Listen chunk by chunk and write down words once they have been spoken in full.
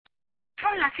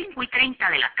Son las 5:30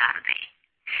 de la tarde.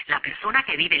 La persona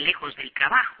que vive lejos del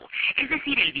trabajo, es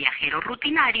decir, el viajero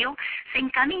rutinario, se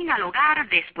encamina al hogar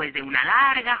después de una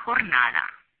larga jornada.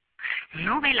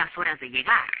 No ve las horas de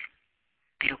llegar,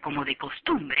 pero como de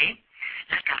costumbre,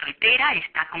 la carretera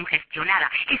está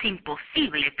congestionada. Es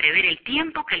imposible prever el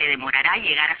tiempo que le demorará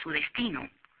llegar a su destino.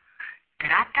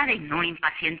 Trata de no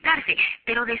impacientarse,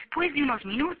 pero después de unos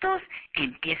minutos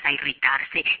empieza a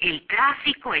irritarse. El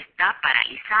tráfico está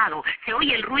paralizado, se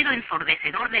oye el ruido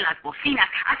ensordecedor de las bocinas,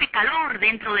 hace calor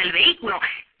dentro del vehículo.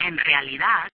 En realidad,